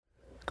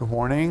Good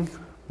morning.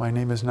 My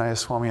name is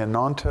Nayaswami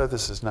Ananta.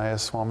 This is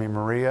Nayaswami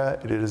Maria.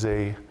 It is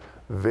a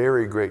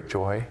very great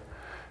joy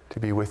to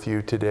be with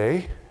you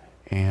today.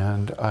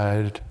 And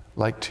I'd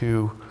like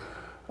to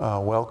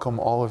welcome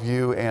all of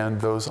you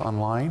and those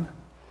online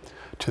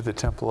to the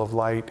Temple of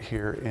Light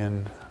here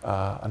in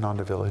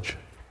Ananda Village.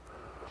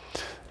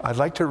 I'd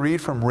like to read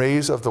from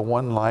Rays of the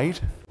One Light.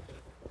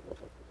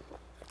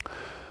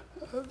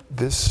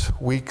 This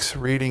week's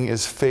reading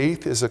is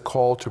Faith is a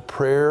Call to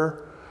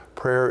Prayer.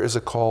 Prayer is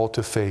a call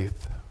to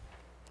faith.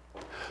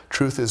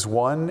 Truth is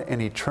one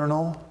and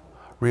eternal.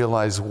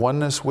 Realize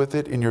oneness with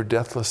it in your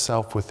deathless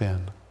self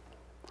within.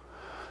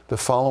 The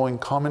following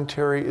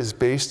commentary is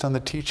based on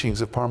the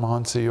teachings of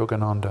Paramahansa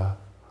Yogananda.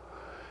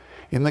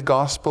 In the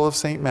Gospel of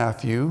St.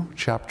 Matthew,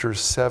 chapters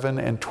 7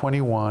 and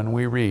 21,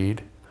 we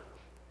read,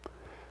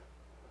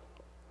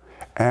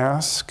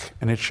 "Ask,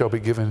 and it shall be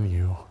given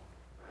you.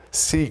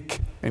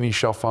 Seek, and ye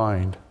shall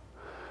find.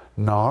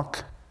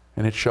 Knock,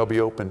 and it shall be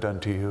opened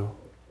unto you.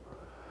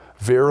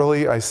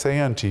 Verily I say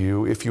unto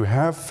you, if you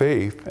have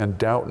faith and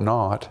doubt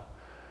not,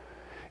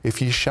 if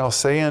ye shall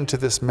say unto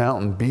this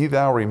mountain, Be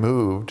thou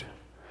removed,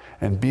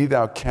 and be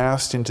thou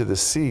cast into the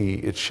sea,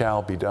 it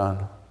shall be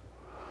done.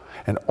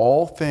 And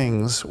all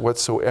things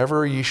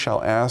whatsoever ye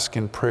shall ask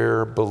in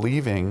prayer,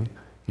 believing,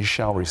 ye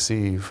shall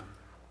receive."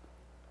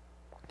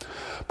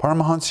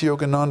 Paramahansa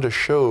Yogananda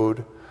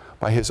showed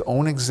by his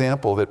own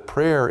example that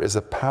prayer is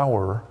a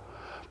power,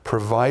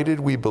 provided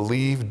we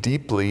believe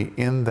deeply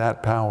in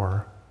that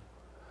power.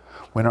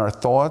 When our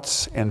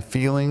thoughts and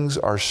feelings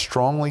are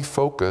strongly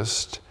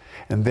focused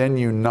and then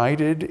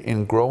united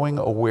in growing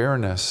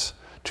awareness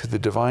to the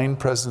divine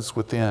presence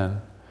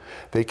within,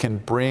 they can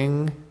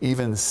bring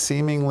even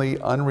seemingly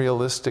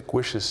unrealistic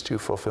wishes to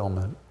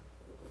fulfillment.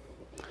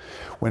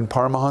 When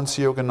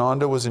Paramahansa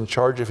Yogananda was in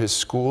charge of his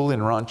school in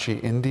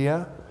Ranchi,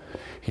 India,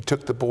 he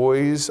took the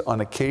boys on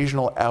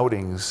occasional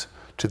outings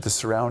to the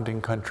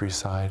surrounding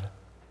countryside.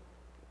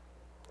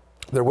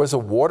 There was a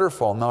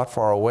waterfall not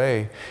far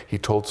away, he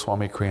told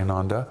Swami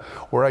Kriyananda,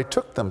 where I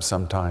took them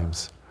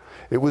sometimes.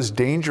 It was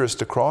dangerous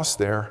to cross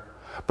there,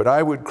 but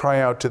I would cry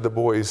out to the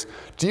boys,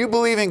 "Do you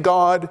believe in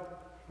God?"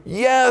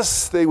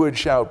 "Yes," they would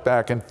shout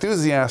back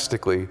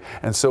enthusiastically,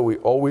 and so we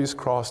always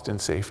crossed in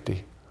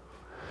safety.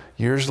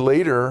 Years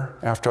later,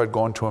 after I'd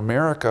gone to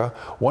America,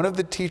 one of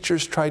the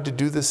teachers tried to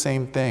do the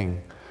same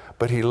thing,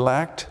 but he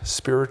lacked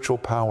spiritual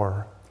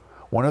power.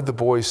 One of the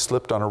boys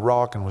slipped on a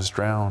rock and was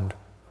drowned.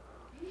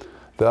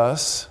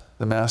 Thus,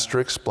 the Master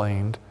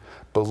explained,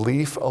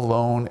 belief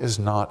alone is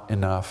not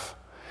enough.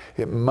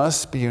 It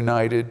must be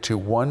united to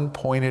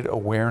one-pointed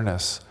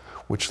awareness,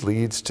 which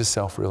leads to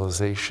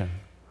self-realization.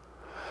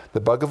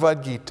 The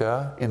Bhagavad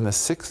Gita, in the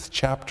 6th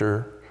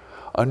chapter,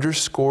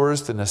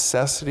 underscores the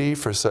necessity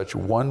for such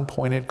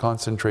one-pointed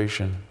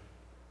concentration.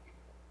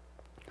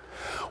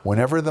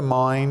 Whenever the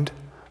mind,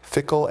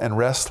 fickle and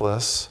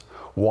restless,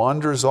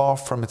 wanders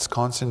off from its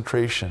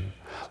concentration,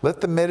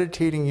 let the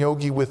meditating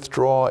yogi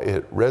withdraw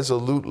it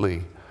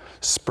resolutely,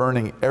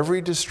 spurning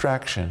every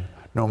distraction,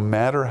 no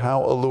matter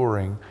how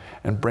alluring,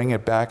 and bring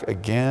it back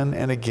again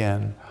and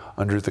again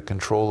under the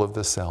control of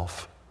the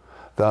self.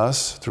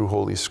 Thus, through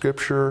Holy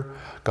Scripture,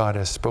 God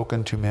has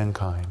spoken to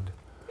mankind.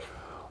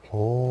 Om,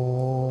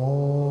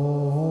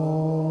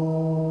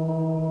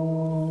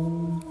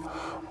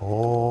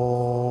 Om,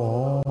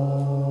 Om.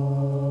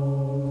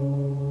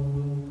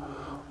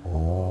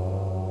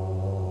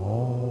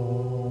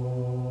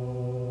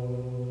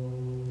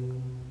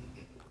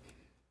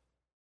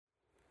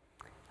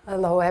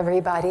 Hello,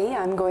 everybody.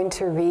 I'm going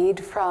to read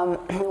from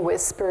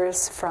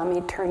Whispers from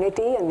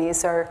Eternity, and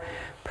these are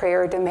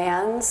prayer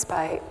demands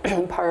by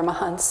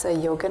Paramahansa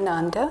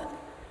Yogananda.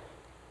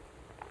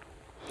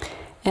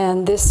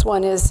 And this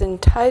one is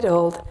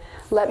entitled,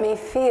 "Let me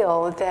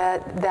feel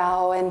that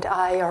thou and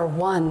I are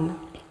one."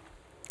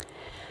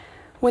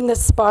 When the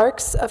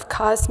sparks of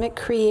cosmic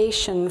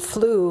creation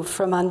flew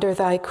from under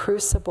thy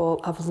crucible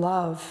of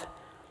love,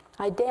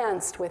 I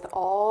danced with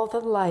all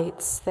the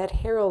lights that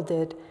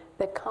heralded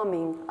the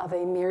coming of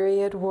a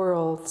myriad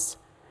worlds.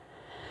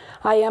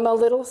 I am a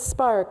little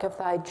spark of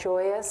thy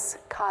joyous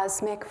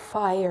cosmic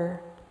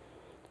fire.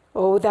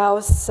 O thou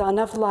Son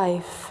of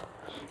Life,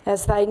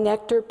 as thy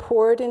nectar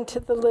poured into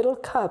the little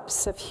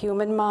cups of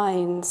human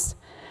minds,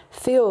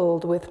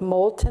 filled with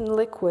molten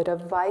liquid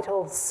of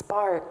vital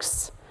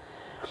sparks,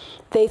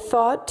 they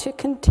thought to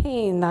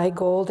contain thy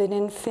golden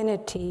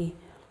infinity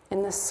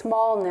in the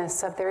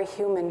smallness of their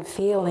human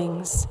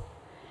feelings.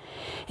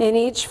 In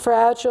each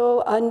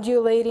fragile,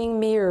 undulating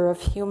mirror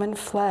of human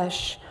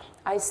flesh,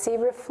 I see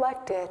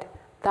reflected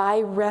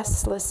thy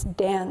restless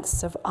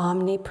dance of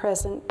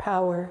omnipresent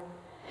power.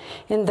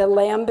 In the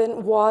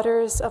lambent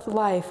waters of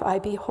life I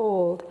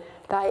behold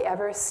thy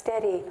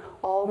ever-steady,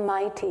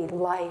 almighty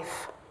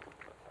life.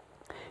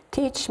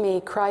 Teach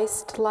me,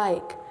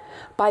 Christ-like,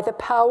 by the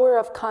power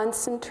of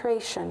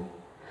concentration,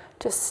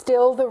 to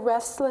still the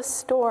restless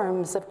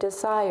storms of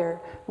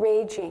desire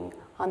raging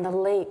on the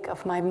lake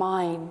of my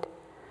mind.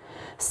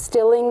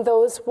 Stilling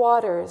those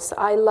waters,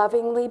 I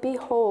lovingly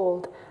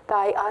behold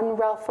thy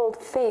unruffled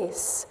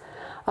face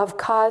of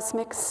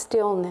cosmic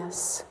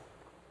stillness.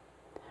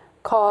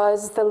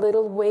 Cause the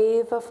little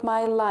wave of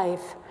my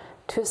life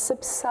to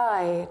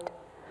subside,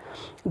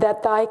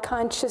 that thy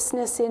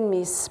consciousness in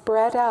me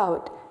spread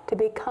out to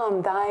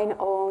become thine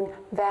own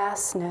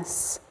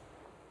vastness.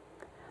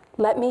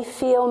 Let me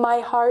feel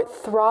my heart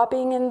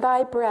throbbing in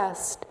thy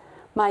breast,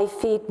 my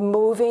feet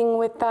moving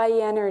with thy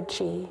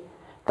energy,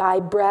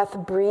 thy breath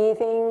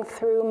breathing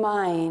through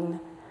mine,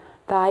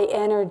 thy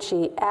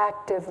energy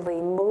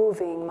actively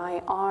moving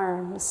my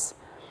arms,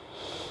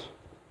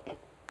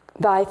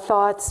 thy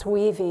thoughts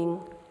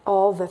weaving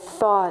all the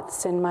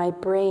thoughts in my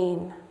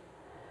brain.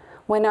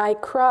 When I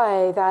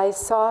cry, thy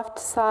soft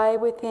sigh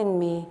within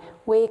me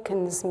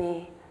wakens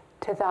me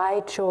to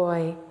thy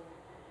joy.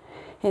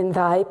 In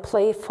thy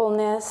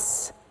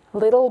playfulness,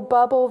 little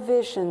bubble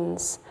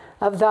visions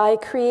of thy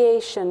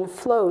creation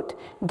float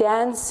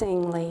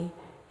dancingly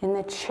in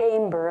the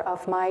chamber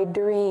of my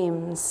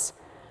dreams,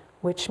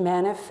 which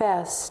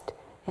manifest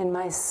in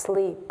my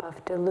sleep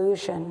of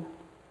delusion.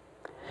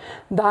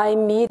 Thy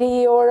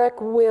meteoric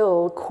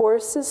will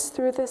courses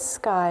through the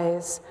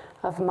skies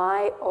of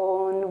my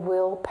own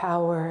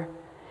willpower.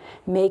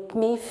 Make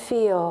me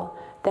feel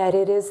that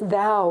it is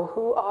thou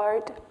who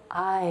art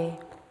I.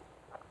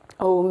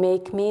 Oh,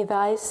 make me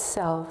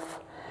thyself,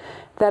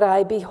 that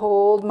I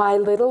behold my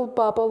little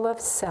bubble of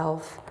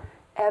self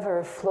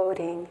ever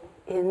floating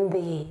in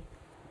thee.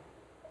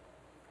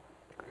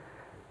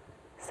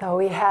 So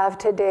we have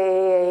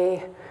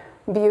today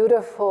a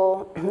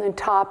beautiful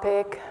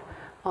topic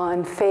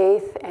on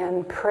faith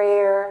and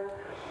prayer,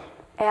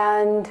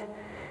 and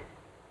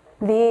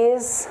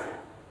these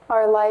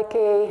are like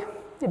a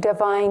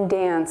divine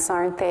dance,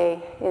 aren't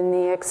they, in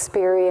the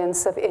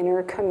experience of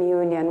inner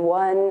communion,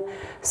 one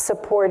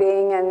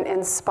supporting and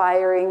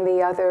inspiring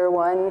the other,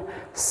 one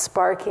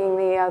sparking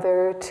the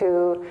other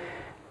to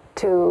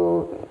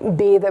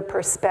be the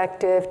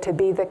perspective, to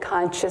be the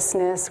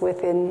consciousness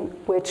within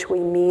which we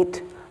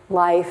meet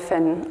life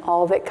and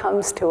all that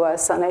comes to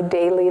us on a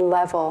daily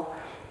level.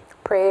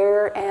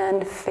 Prayer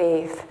and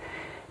faith.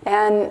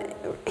 And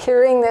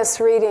hearing this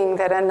reading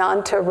that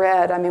Ananta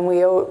read, I mean,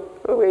 we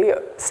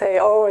say,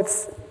 oh,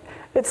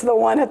 it's the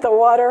one at the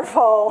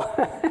waterfall.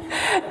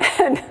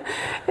 And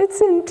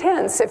it's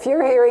intense. If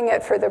you're hearing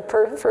it for the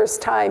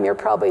first time, you're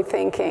probably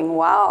thinking,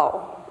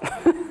 wow,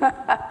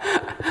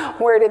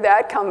 where did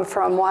that come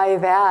from? Why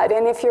that?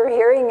 And if you're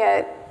hearing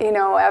it,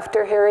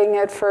 after hearing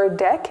it for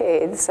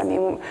decades, I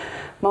mean,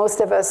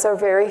 most of us are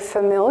very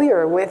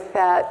familiar with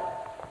that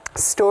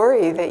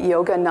story that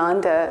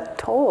Yogananda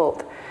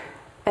told.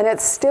 And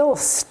it's still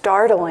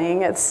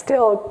startling. It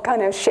still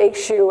kind of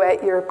shakes you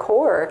at your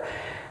core.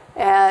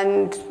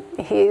 And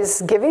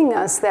he's giving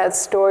us that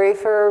story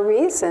for a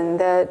reason,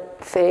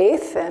 that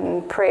faith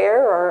and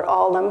prayer are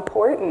all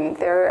important.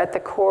 They're at the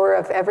core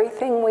of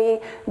everything we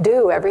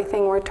do,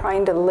 everything we're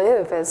trying to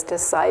live as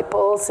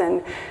disciples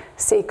and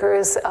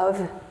seekers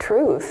of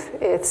truth.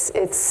 It's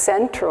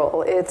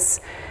central.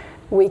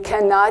 We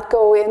cannot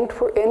go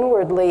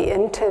inwardly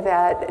into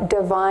that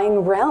divine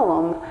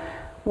realm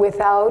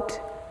without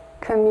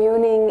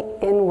communing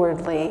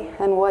inwardly.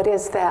 And what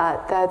is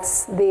that?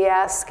 That's the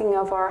asking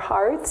of our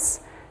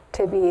hearts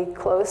to be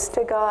close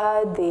to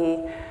God,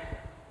 the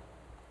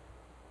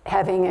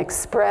having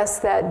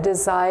expressed that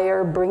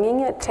desire, bringing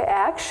it to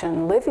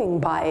action, living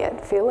by it,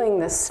 feeling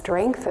the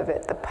strength of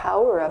it, the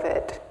power of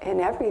it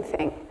in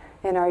everything,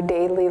 in our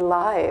daily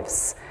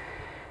lives.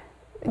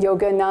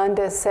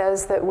 Yogananda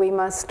says that we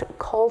must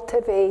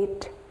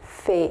cultivate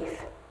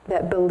faith,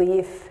 that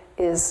belief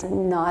is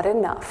not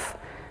enough.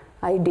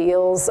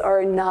 Ideals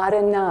are not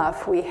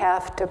enough. We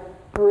have to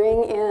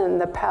bring in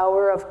the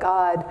power of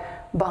God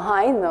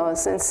behind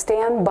those and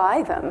stand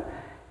by them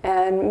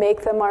and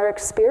make them our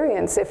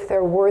experience if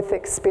they're worth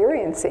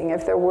experiencing,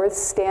 if they're worth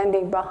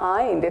standing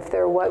behind, if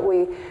they're what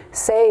we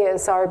say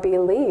is our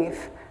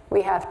belief.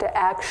 We have to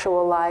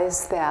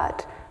actualize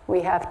that.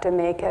 We have to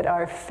make it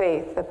our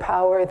faith, the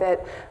power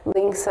that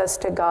links us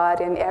to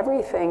God in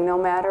everything, no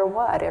matter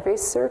what, every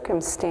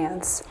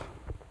circumstance.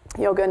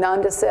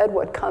 Yogananda said,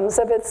 what comes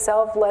of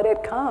itself, let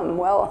it come.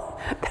 Well,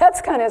 that's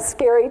kind of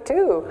scary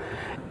too.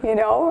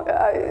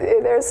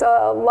 There's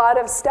a lot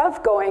of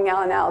stuff going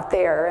on out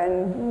there,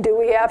 and do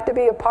we have to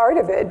be a part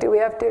of it? Do we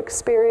have to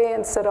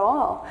experience it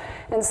all?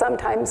 And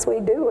sometimes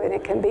we do, and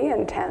it can be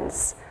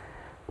intense.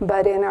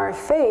 But in our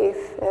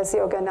faith, as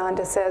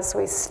Yogananda says,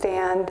 we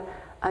stand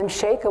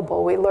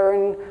unshakable. We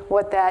learn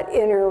what that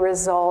inner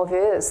resolve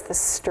is, the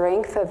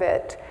strength of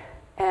it,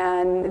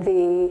 and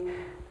the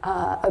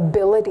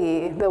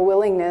ability, the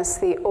willingness,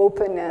 the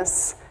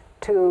openness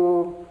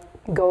to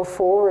go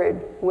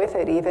forward with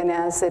it, even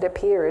as it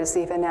appears,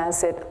 even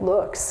as it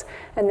looks.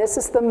 And this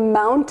is the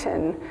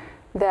mountain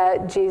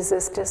that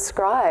Jesus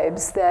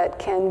describes that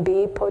can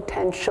be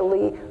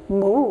potentially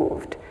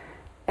moved.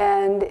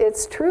 And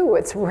it's true,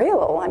 it's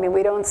real. I mean,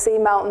 we don't see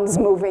mountains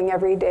moving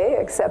every day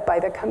except by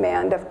the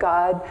command of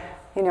God,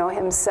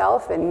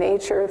 himself and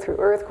nature through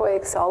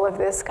earthquakes, all of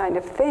this kind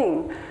of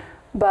thing.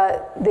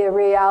 But the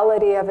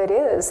reality of it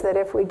is that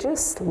if we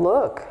just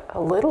look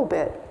a little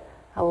bit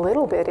a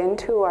little bit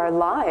into our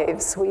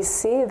lives, we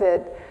see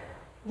that,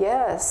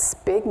 yes,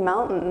 big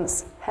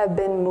mountains have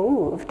been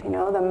moved.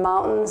 The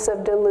mountains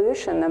of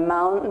delusion, the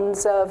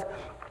mountains of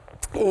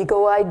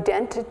ego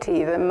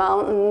identity, the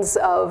mountains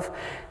of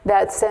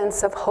that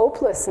sense of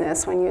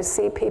hopelessness when you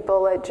see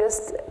people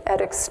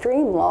at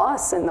extreme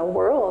loss in the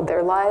world,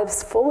 their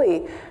lives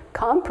fully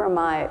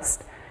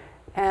compromised.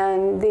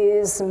 And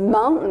these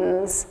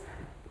mountains,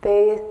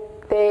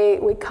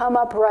 we come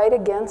up right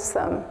against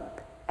them,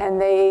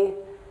 and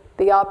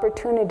the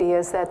opportunity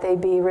is that they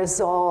be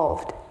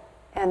resolved.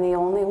 And the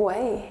only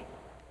way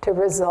to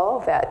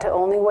resolve that, the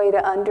only way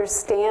to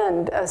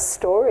understand a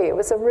story, it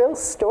was a real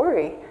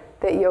story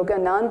that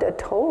Yogananda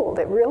told.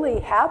 It really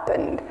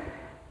happened.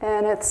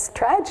 And it's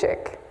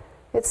tragic.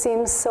 It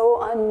seems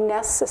so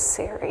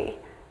unnecessary.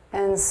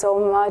 And so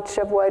much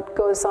of what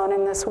goes on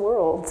in this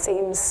world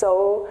seems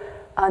so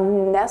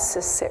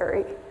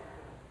unnecessary.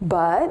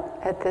 But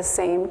at the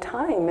same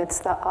time, it's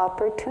the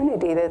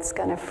opportunity that's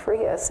going to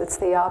free us. It's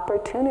the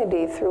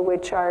opportunity through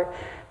which our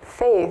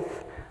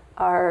faith,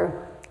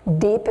 our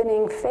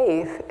deepening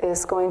faith,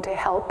 is going to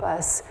help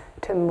us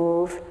to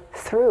move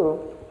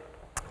through.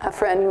 A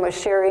friend was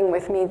sharing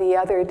with me the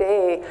other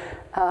day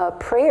a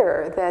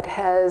prayer that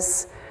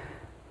has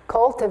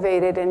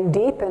cultivated and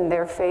deepened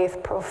their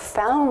faith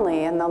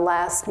profoundly in the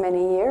last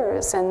many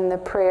years. And the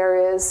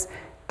prayer is,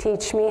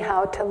 "Teach me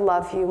how to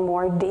love you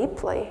more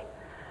deeply."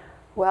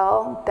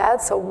 Well,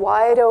 that's a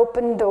wide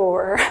open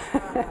door.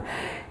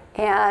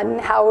 And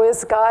how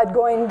is God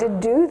going to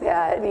do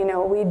that?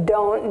 We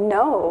don't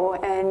know.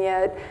 And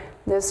yet,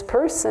 this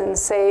person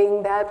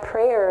saying that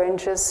prayer and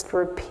just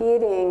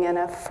repeating and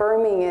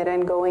affirming it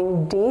and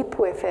going deep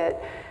with it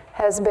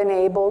has been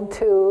able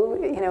to,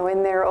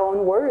 in their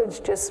own words,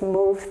 just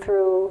move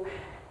through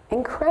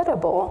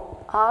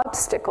incredible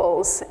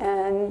obstacles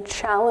and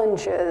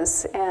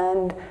challenges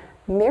and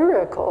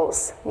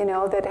miracles,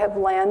 that have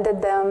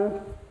landed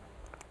them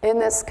in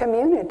this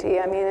community.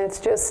 It's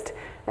just,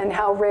 and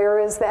how rare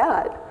is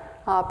that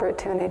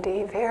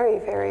opportunity? Very,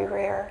 very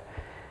rare.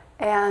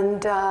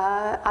 And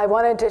I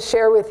wanted to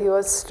share with you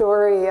a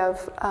story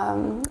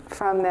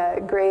from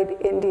the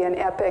great Indian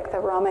epic, the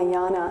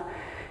Ramayana.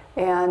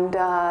 And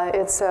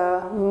it's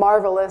a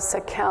marvelous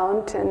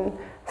account and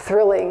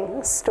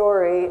thrilling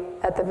story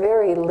at the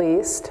very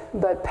least,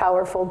 but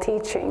powerful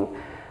teaching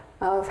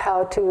of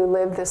how to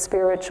live the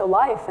spiritual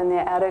life and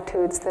the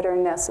attitudes that are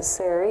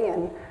necessary,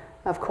 and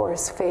of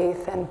course,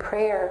 faith and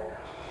prayer.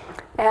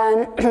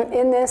 And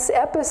in this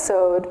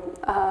episode,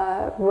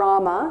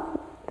 Rama,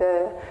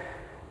 the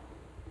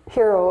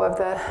hero of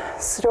the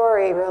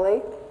story,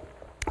 really,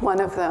 one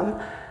of them,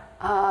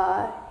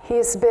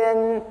 he's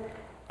been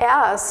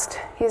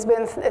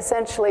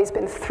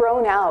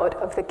thrown out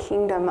of the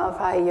kingdom of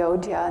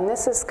Ayodhya. And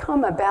this has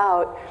come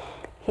about,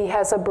 he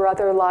has a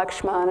brother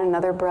Lakshman,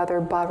 another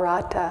brother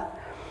Bharata.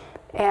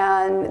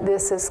 And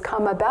this has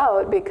come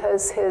about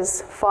because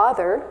his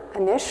father,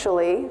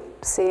 initially,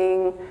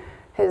 seeing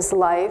his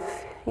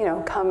life,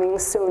 coming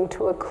soon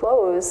to a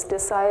close,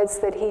 decides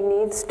that he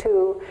needs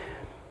to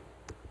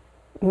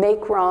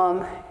make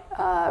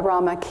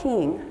Rama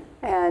king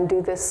and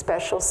do this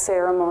special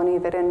ceremony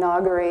that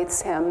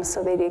inaugurates him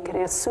so that he can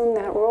assume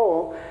that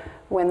role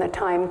when the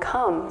time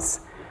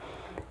comes.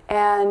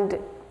 And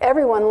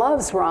everyone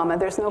loves Rama.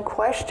 There's no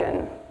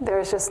question.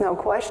 There's just no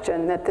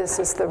question that this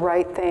is the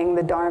right thing,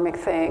 the dharmic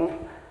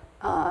thing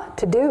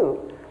to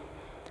do.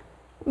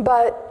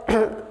 But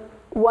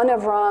one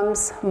of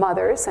Ram's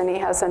mothers, and he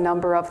has a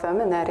number of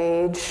them in that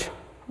age,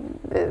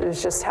 it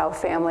was just how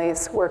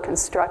families were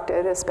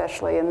constructed,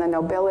 especially in the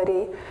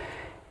nobility.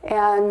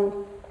 And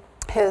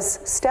his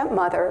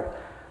stepmother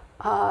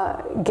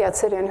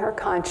gets it in her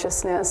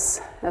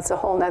consciousness. That's a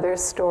whole nother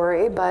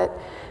story, but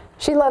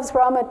she loves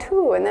Rama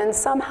too. And then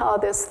somehow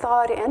this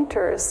thought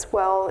enters,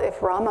 well,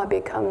 if Rama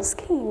becomes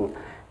king,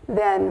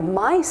 then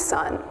my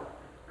son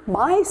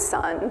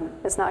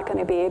is not going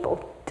to be able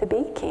to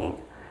be king.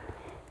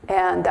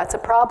 And that's a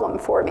problem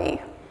for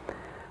me.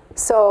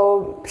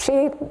 So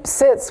she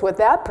sits with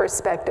that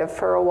perspective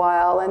for a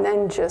while and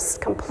then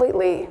just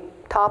completely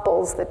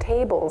topples the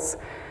tables.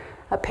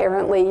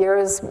 Apparently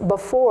years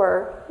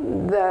before,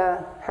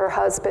 her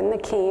husband, the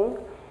king,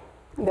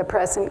 the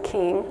present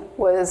king,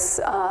 was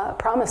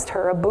promised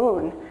her a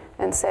boon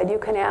and said, "You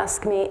can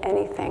ask me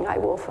anything, I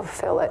will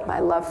fulfill it. My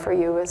love for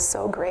you is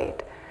so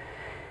great."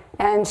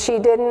 And she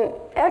didn't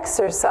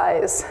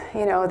exercise,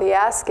 the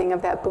asking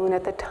of that boon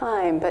at the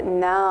time, but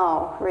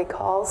now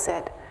recalls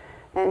it.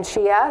 And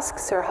she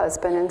asks her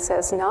husband and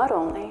says, "Not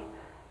only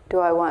do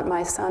I want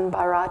my son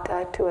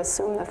Bharata to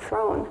assume the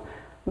throne,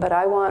 but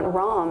I want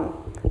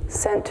Ram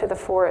sent to the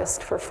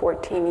forest for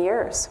 14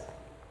 years.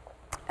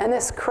 And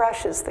this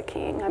crushes the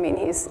king.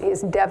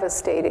 He's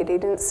devastated. He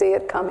didn't see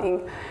it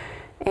coming.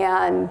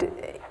 And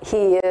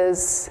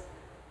he's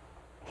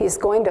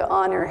going to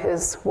honor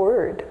his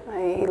word.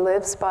 He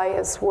lives by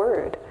his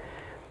word.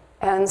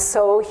 And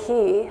so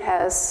he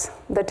has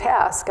the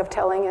task of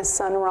telling his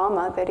son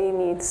Rama that he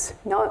needs,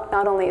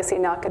 not only is he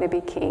not going to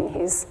be king,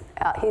 he's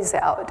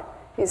out.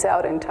 He's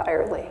out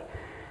entirely.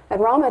 And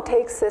Rama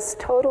takes this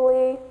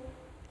totally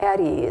at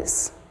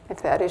ease.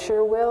 If that is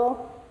your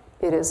will,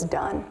 it is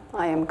done.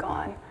 I am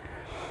gone.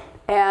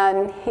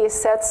 And he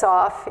sets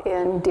off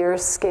in deer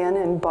skin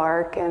and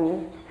bark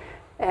and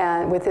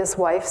with his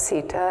wife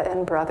Sita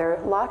and brother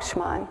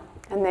Lakshman,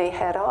 and they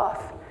head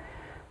off.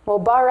 Well,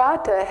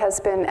 Bharata has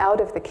been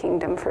out of the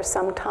kingdom for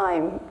some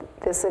time,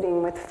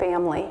 visiting with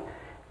family,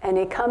 and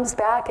he comes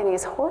back and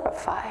he's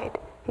horrified.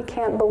 He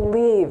can't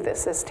believe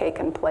this has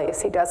taken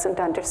place. He doesn't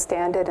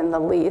understand it in the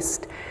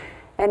least.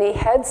 And he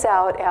heads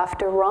out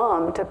after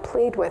Ram to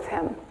plead with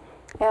him.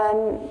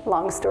 And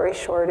long story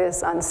short,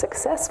 is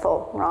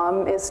unsuccessful.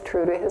 Ram is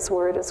true to his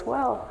word as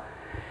well.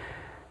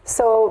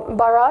 So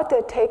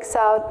Bharata takes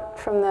out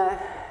from the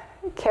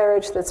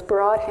carriage that's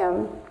brought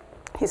him,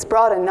 he's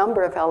brought a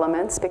number of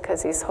elements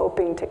because he's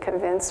hoping to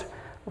convince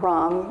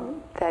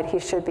Ram that he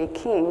should be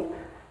king,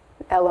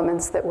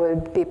 elements that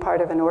would be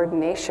part of an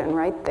ordination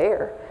right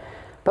there.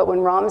 But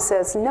when Ram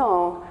says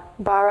no,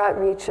 Bharat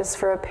reaches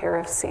for a pair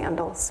of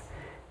sandals.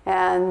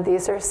 And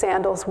these are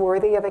sandals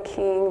worthy of a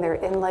king. They're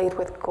inlaid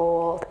with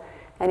gold.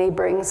 And he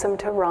brings them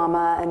to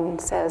Rama and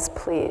says,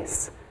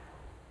 please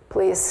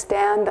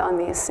stand on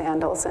these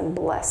sandals and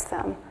bless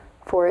them.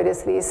 For it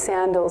is these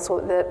sandals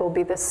that will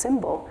be the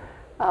symbol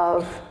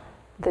of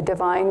the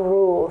divine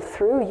rule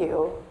through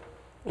you,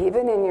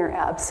 even in your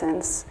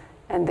absence,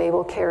 and they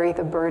will carry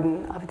the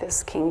burden of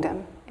this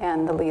kingdom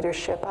and the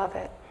leadership of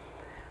it.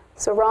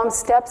 So Ram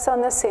steps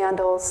on the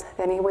sandals,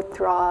 then he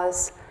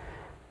withdraws.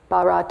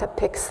 Bharata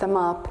picks them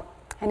up,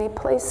 and he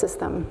places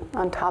them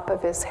on top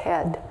of his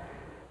head.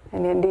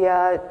 In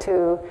India,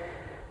 to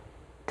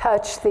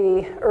touch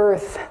the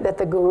earth that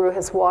the Guru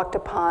has walked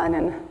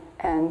upon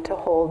and to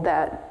hold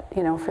that,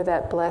 for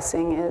that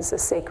blessing is a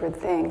sacred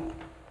thing.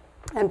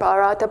 And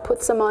Bharata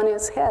puts them on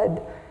his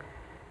head,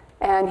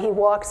 and he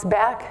walks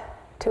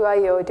back to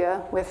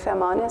Ayodhya with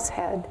them on his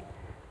head,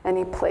 and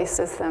he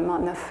places them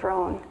on the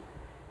throne.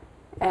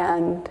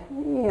 And,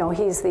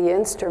 he's the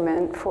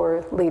instrument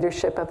for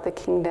leadership of the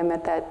kingdom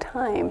at that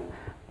time,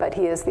 but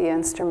he is the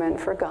instrument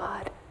for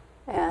God.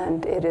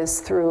 And it is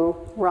through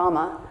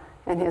Rama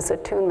and his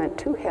attunement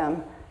to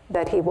him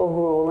that he will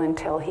rule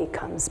until he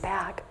comes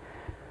back.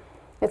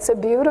 It's a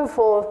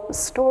beautiful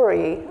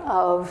story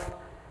of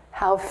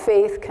how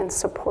faith can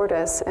support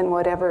us in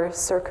whatever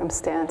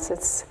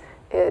circumstance.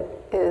 It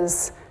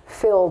is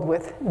filled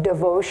with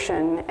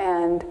devotion,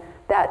 and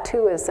that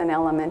too is an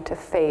element of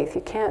faith.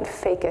 You can't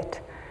fake it.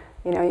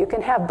 You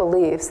can have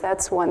beliefs,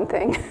 that's one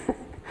thing.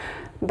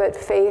 But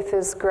faith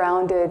is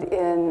grounded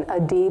in a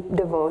deep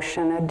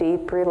devotion, a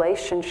deep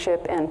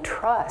relationship and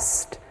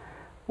trust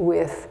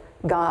with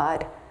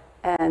God.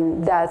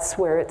 And that's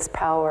where its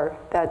power,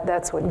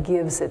 that's what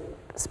gives it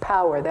its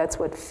power, that's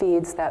what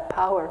feeds that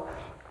power.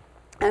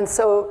 And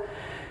so,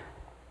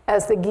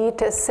 as the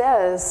Gita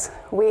says,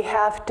 we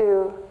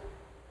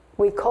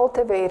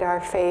cultivate our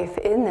faith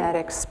in that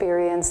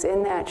experience,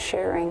 in that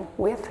sharing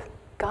with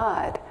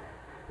God.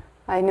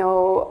 I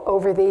know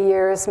over the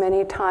years,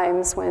 many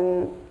times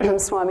when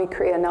Swami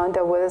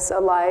Kriyananda was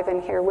alive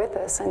and here with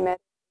us and met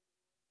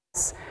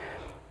us,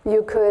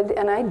 you could,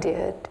 and I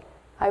did,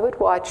 I would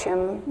watch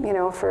him,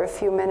 for a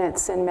few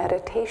minutes in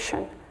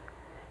meditation.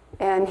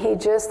 And he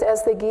just,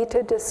 as the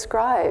Gita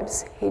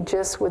describes, he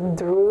just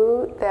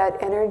withdrew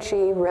that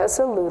energy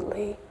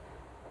resolutely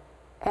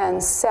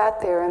and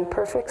sat there in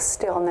perfect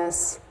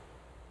stillness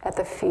at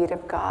the feet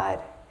of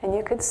God. And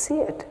you could see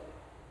it,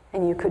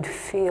 and you could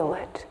feel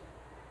it.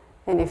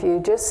 And if you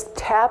just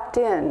tapped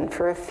in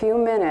for a few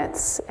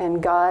minutes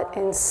and got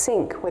in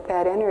sync with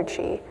that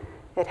energy,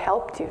 it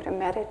helped you to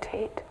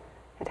meditate.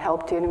 It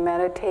helped you to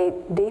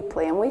meditate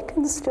deeply, and we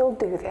can still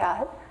do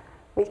that.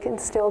 We can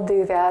still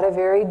do that. A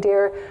very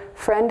dear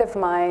friend of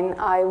mine,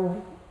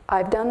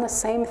 I've done the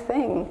same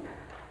thing.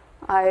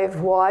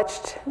 I've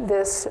watched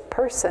this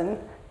person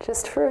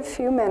just for a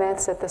few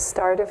minutes at the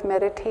start of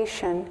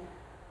meditation,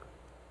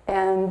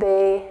 and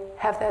they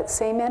have that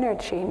same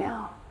energy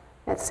now,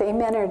 that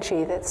same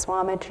energy that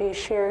Swamiji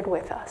shared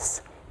with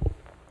us.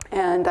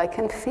 And I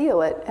can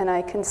feel it, and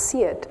I can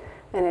see it,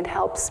 and it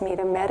helps me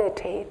to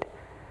meditate.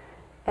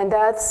 And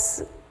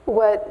that's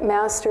what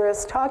Master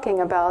is talking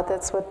about.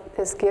 That's what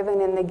is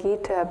given in the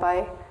Gita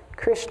by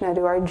Krishna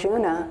to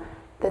Arjuna,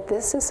 that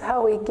this is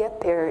how we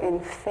get there in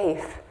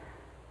faith.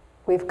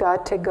 We've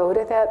got to go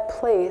to that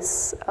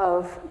place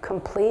of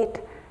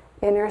complete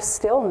inner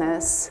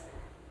stillness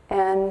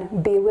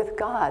and be with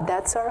God.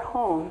 That's our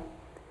home.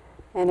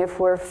 And if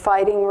we're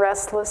fighting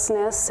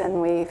restlessness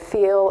and we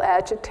feel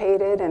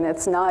agitated and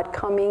it's not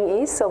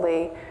coming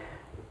easily,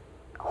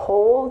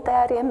 hold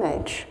that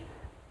image.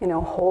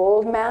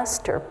 Hold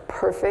Master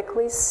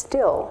perfectly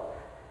still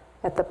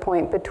at the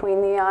point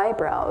between the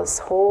eyebrows.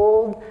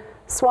 Hold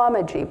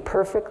Swamiji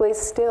perfectly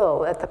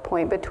still at the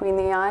point between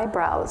the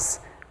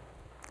eyebrows.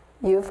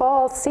 You've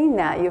all seen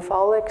that. You've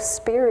all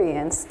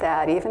experienced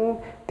that.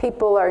 Even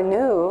people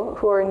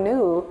who are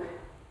new,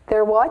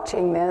 they're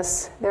watching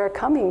this. They're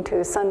coming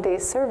to Sunday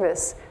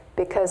service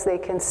because they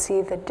can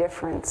see the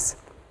difference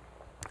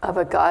of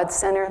a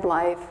God-centered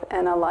life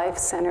and a life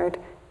centered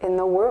in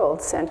the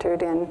world,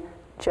 centered in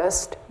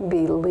just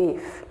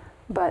belief,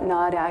 but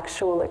not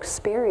actual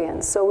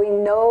experience. So we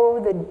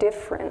know the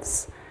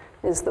difference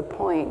is the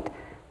point,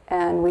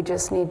 and we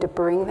just need to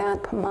bring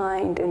that to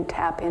mind and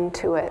tap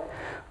into it.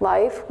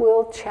 Life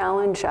will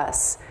challenge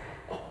us.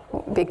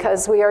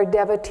 Because we are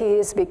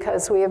devotees,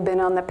 because we have been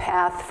on the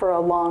path for a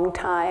long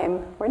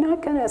time, we're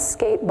not going to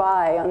skate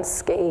by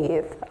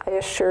unscathed, I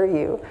assure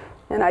you.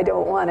 And I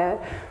don't want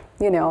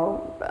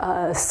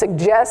to,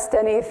 suggest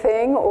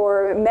anything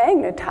or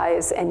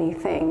magnetize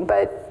anything,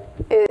 but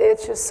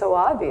it's just so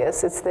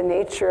obvious. It's the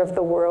nature of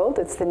the world.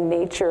 It's the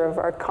nature of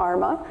our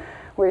karma.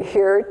 We're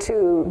here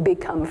to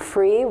become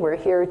free. We're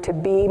here to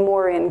be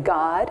more in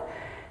God.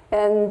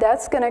 And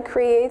that's going to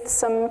create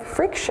some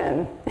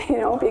friction,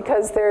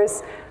 because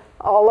there's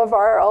all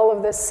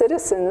of the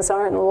citizens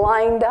aren't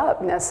lined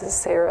up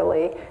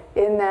necessarily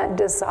in that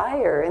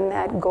desire, in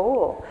that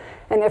goal.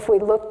 And if we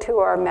look to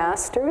our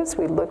masters,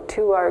 we look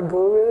to our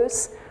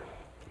gurus,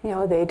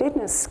 they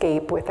didn't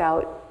escape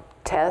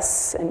without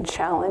tests and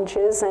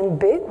challenges and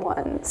big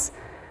ones.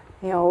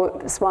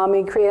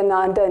 Swami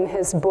Kriyananda in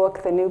his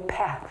book, The New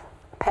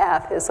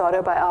Path, his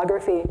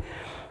autobiography,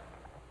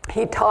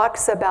 he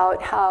talks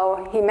about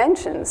how he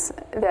mentions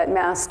that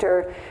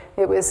master.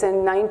 It was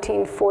in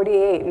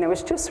 1948, and it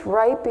was just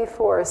right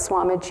before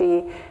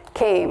Swamiji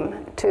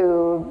came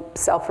to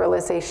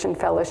Self-Realization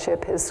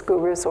Fellowship, his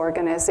guru's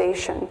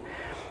organization.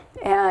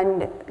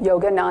 And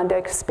Yogananda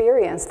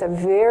experienced a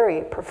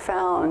very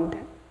profound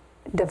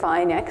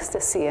divine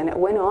ecstasy, and it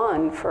went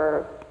on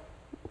for,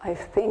 I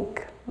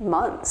think,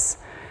 months.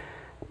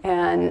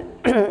 And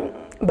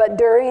but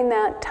during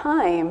that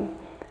time,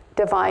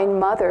 Divine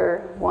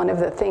Mother, one of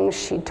the things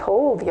she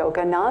told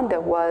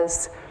Yogananda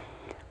was,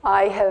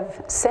 I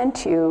have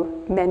sent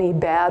you many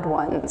bad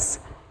ones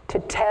to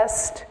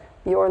test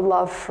your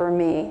love for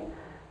me,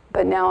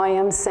 but now I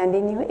am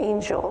sending you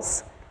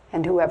angels,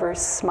 and whoever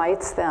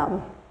smites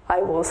them,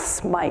 I will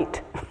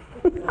smite.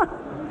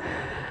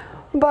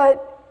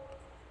 But,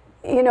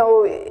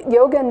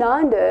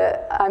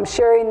 Yogananda, I'm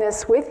sharing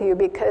this with you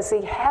because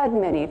he had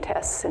many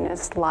tests in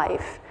his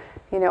life.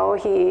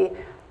 He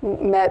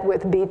met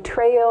with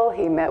betrayal,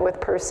 he met with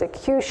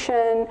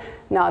persecution,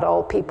 not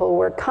all people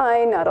were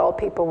kind, not all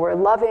people were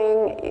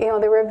loving.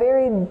 There were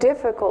very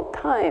difficult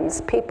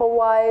times,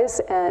 people-wise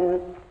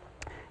and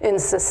in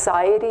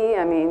society.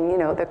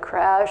 The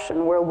crash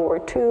in World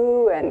War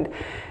II, and,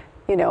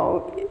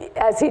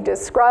 as he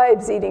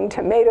describes, eating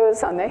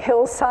tomatoes on the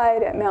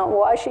hillside at Mount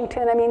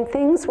Washington.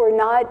 Things were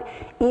not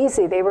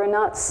easy, they were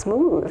not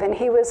smooth, and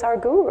he was our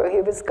guru, he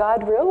was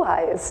God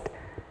realized.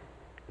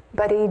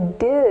 But he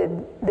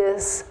did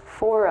this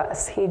for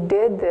us. He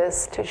did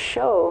this to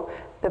show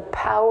the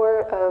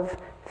power of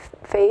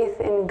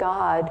faith in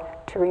God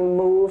to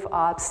remove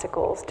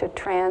obstacles, to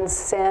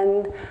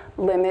transcend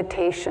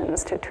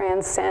limitations, to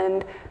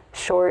transcend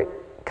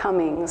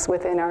shortcomings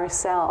within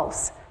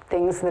ourselves,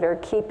 things that are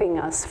keeping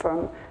us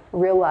from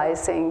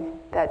realizing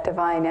that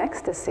divine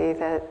ecstasy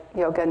that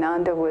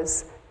Yogananda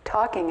was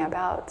talking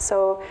about.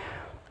 So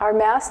our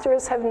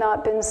masters have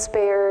not been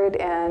spared,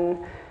 and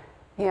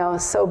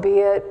so be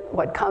it.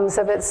 What comes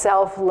of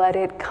itself, let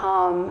it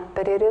come.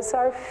 But it is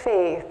our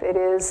faith. It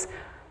is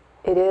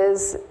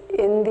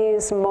in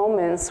these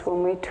moments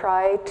when we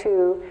try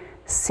to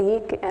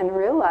seek and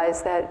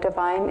realize that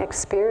divine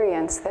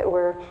experience that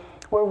we're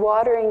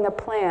watering the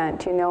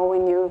plant.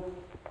 When you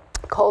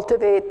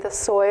cultivate the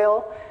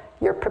soil,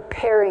 you're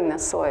preparing the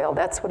soil.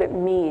 That's what it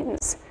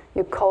means.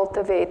 You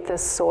cultivate the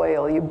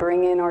soil, you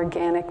bring in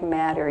organic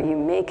matter, you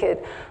make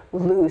it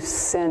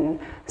loose, and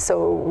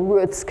so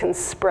roots can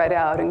spread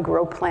out and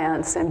grow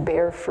plants and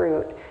bear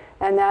fruit.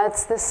 And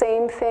that's the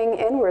same thing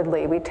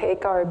inwardly. We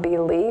take our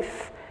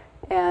belief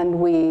and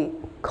we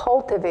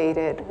cultivate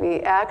it,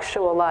 we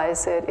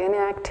actualize it in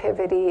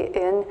activity,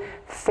 in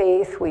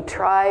faith. We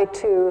try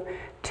to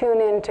tune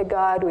into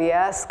God, we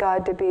ask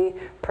God to be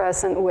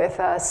present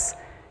with us,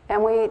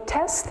 and we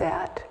test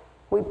that.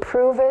 We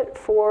prove it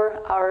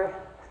for ourselves.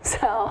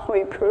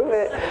 We prove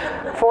it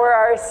for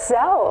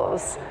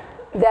ourselves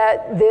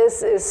that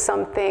this is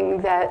something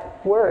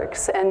that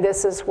works, and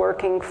this is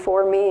working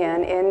for me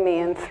and in me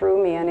and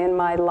through me and in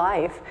my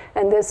life,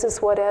 and this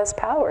is what has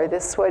power.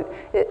 This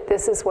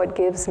is what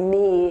gives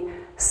me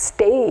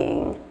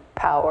staying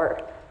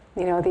power.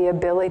 The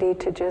ability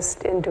to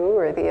just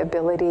endure, the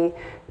ability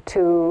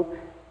to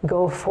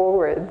go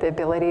forward, the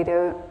ability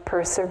to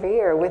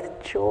persevere with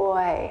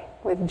joy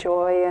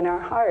in our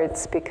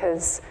hearts,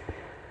 because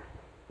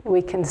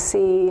we can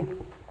see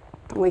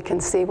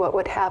what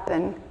would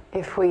happen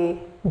if we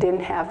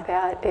didn't have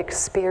that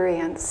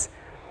experience.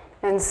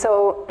 And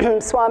so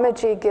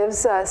Swamiji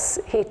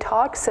he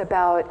talks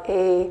about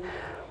a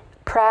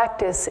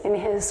practice in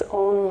his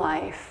own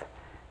life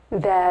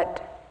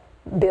that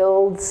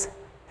builds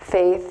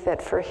faith, that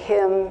for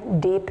him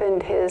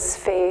deepened his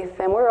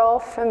faith, and we're all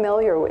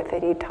familiar with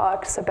it. He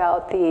talks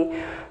about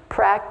the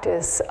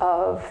practice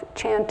of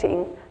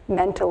chanting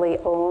mentally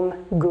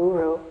Om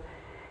Guru.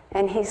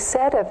 And he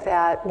said of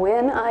that,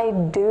 when I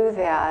do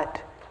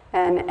that,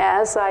 and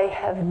as I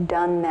have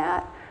done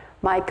that,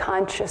 my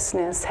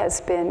consciousness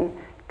has been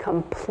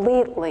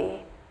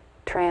completely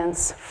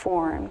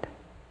transformed.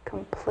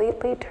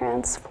 Completely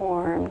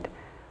transformed.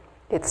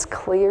 It's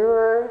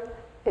clearer,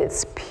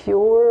 it's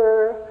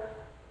purer.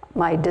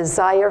 My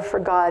desire for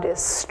God is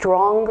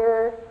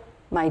stronger.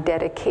 My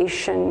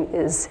dedication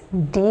is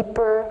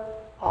deeper.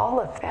 All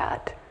of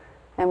that.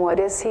 And what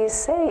is he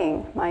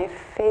saying? My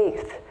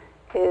faith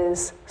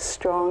is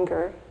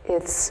stronger.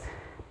 It's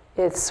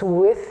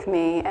with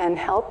me and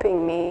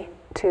helping me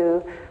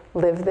to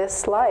live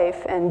this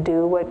life and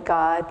do what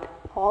God,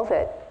 all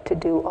that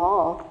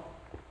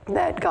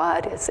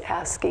God is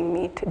asking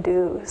me to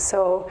do.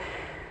 So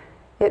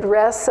it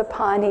rests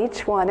upon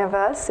each one of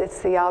us.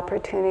 It's the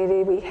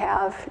opportunity we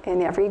have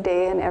in every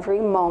day and every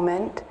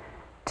moment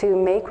to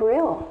make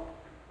real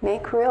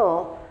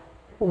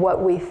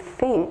what we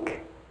think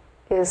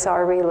is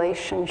our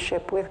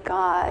relationship with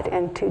God,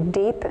 and to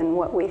deepen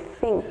what we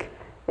think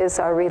is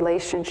our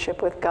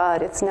relationship with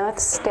God. It's not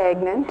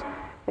stagnant.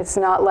 It's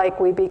not like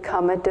we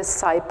become a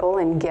disciple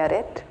and get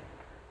it.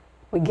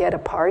 We get a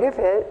part of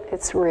it.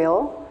 It's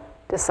real.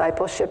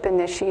 Discipleship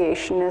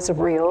initiation is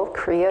real.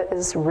 Kriya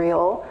is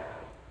real.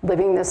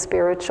 Living the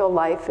spiritual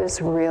life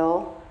is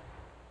real.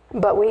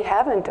 But we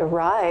haven't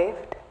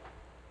arrived.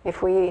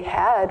 If we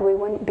had, we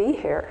wouldn't be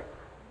here.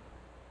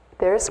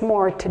 There's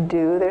more to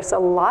do. There's a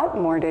lot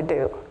more to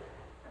do.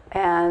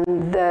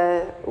 And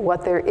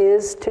what there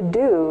is to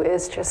do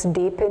is just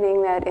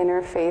deepening that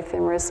inner faith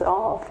and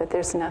resolve that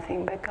there's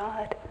nothing but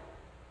God.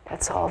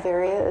 That's all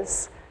there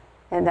is.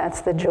 And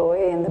that's the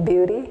joy and the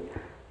beauty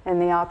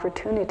and the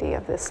opportunity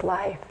of this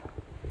life.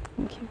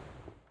 Thank you.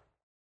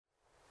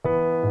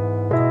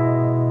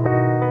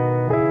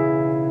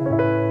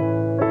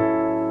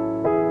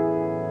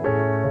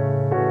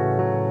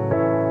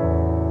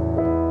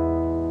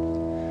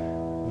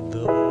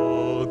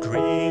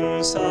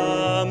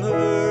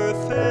 Summer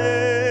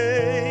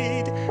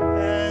fade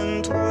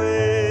and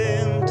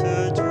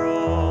winter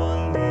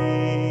draw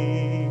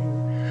near,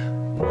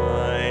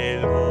 my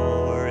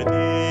Lord,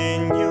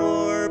 in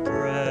your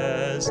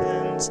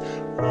presence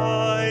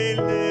I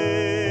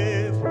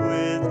live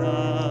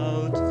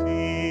without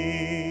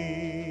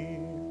fear.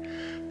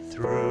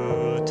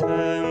 Through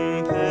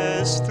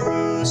tempest,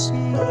 through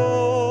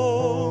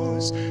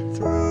snows,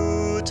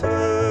 through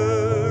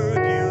turbulent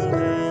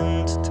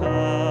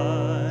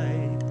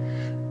tide,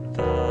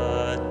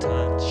 the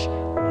touch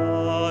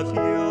of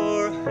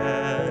your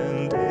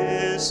hand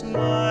is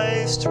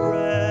my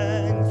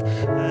strength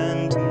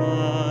and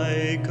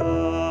my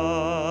guide.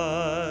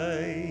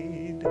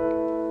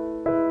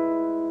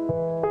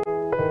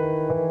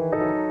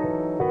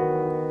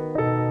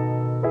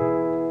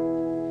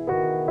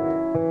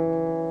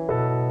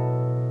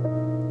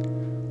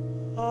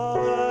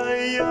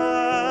 I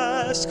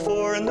ask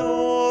for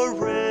no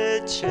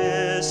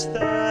riches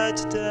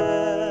that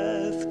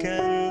death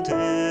can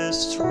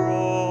destroy.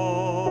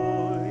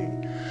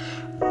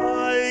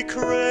 I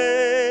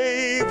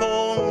crave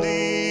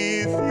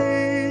only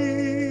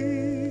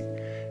thee,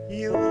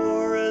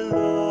 your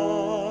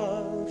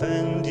love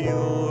and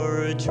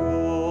your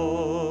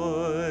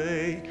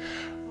joy.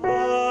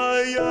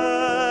 I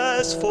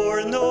ask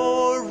for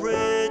no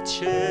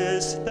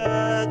riches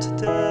that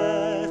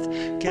death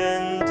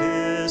can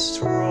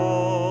destroy.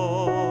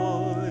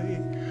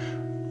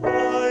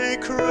 I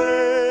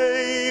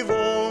crave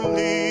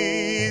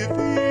only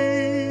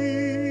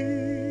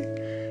thee,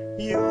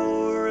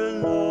 your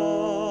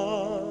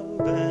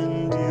love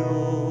and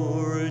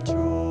your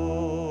joy.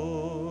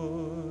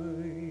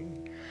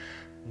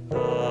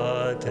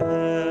 But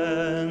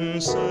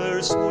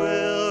answers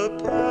will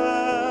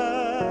pass,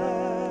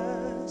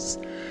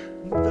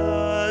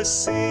 the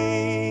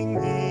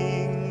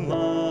singing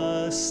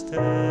must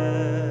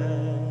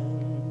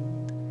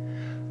end.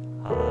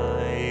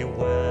 I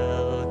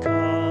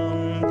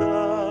welcome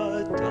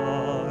the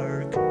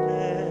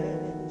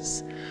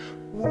darkness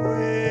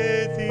with